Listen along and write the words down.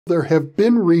There have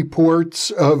been reports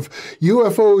of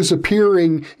UFOs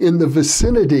appearing in the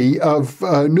vicinity of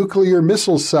nuclear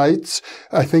missile sites,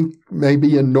 I think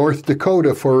maybe in North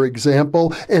Dakota, for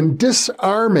example, and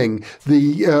disarming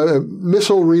the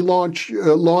missile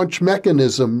launch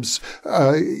mechanisms.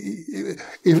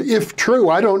 If true,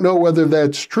 I don't know whether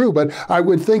that's true, but I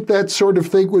would think that sort of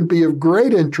thing would be of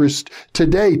great interest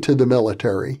today to the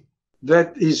military.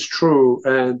 That is true,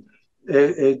 and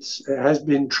it has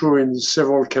been true in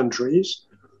several countries,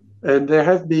 and there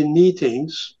have been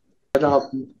meetings that are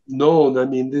known, I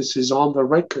mean, this is on the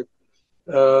record,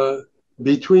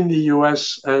 between the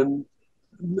US and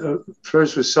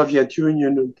first the Soviet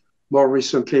Union and more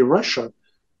recently Russia,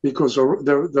 because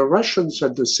the Russians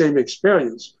had the same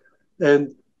experience.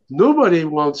 And nobody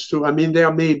wants to, I mean,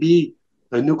 there may be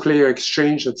a nuclear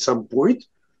exchange at some point.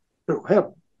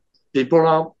 Hell, people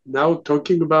are now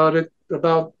talking about it,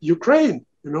 about Ukraine,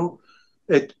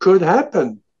 it could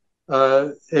happen.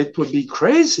 It would be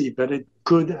crazy, but it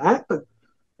could happen.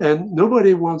 And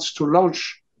nobody wants to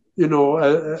launch,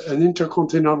 an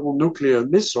intercontinental nuclear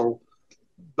missile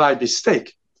by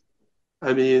mistake.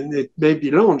 I mean, it may be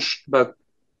launched, but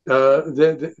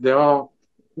there are,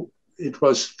 it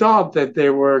was thought that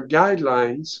there were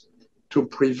guidelines to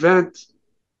prevent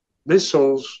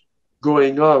missiles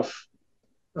going off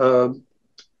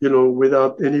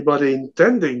without anybody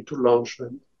intending to launch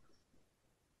them.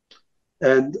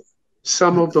 And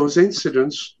some of those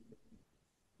incidents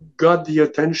got the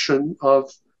attention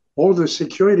of all the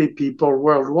security people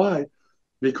worldwide,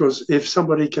 because if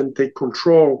somebody can take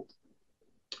control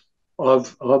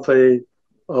of a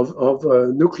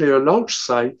nuclear launch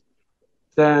site,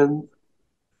 then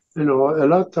a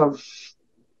lot of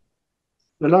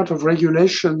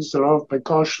regulations, a lot of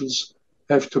precautions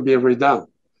have to be redone.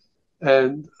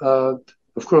 And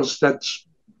of course, that's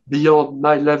beyond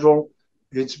my level.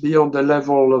 It's beyond the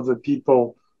level of the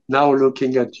people now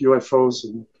looking at UFOs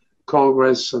in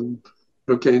Congress and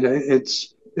looking.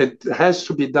 It has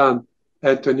to be done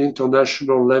at an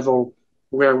international level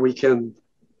where we can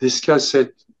discuss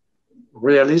it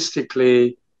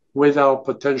realistically with our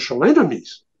potential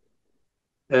enemies.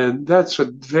 And that's a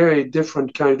very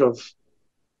different kind of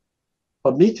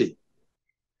meeting.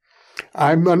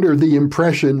 I'm under the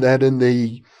impression that in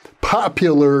the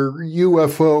popular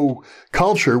UFO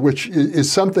culture, which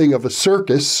is something of a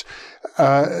circus,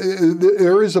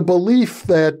 there is a belief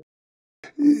that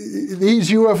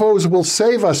these UFOs will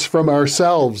save us from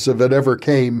ourselves if it ever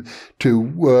came to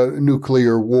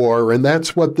nuclear war, and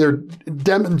that's what they're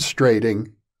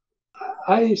demonstrating.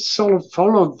 I sort of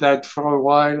followed that for a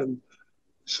while, and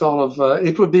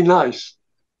it would be nice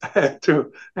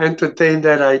to entertain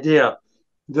that idea.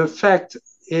 The fact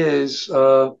is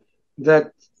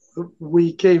that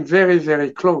we came very,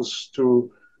 very close to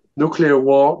nuclear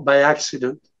war by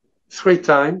accident 3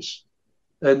 times.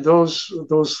 And those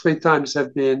 3 times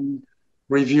have been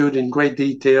reviewed in great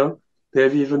detail. There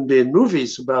have even been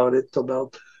movies about it,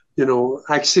 about,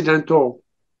 accidental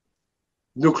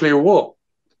nuclear war.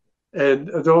 And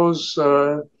those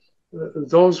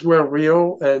were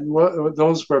real, and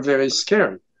those were very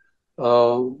scary.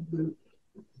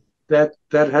 That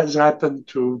has happened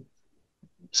to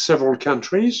several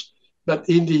countries, but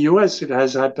in the US it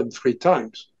has happened 3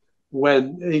 times,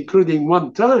 including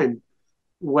one time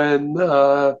when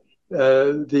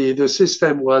the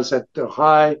system was at the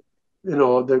high,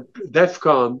 the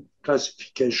DEFCON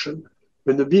classification,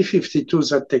 when the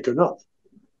B-52s had taken off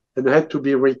and had to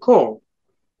be recalled.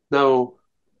 Now,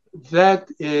 that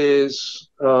is,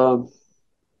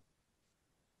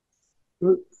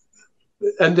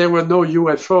 and there were no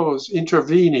UFOs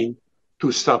intervening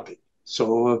to stop it.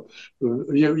 So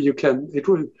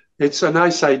it's a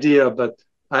nice idea, but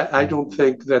I don't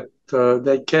think that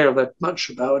they care that much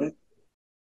about it.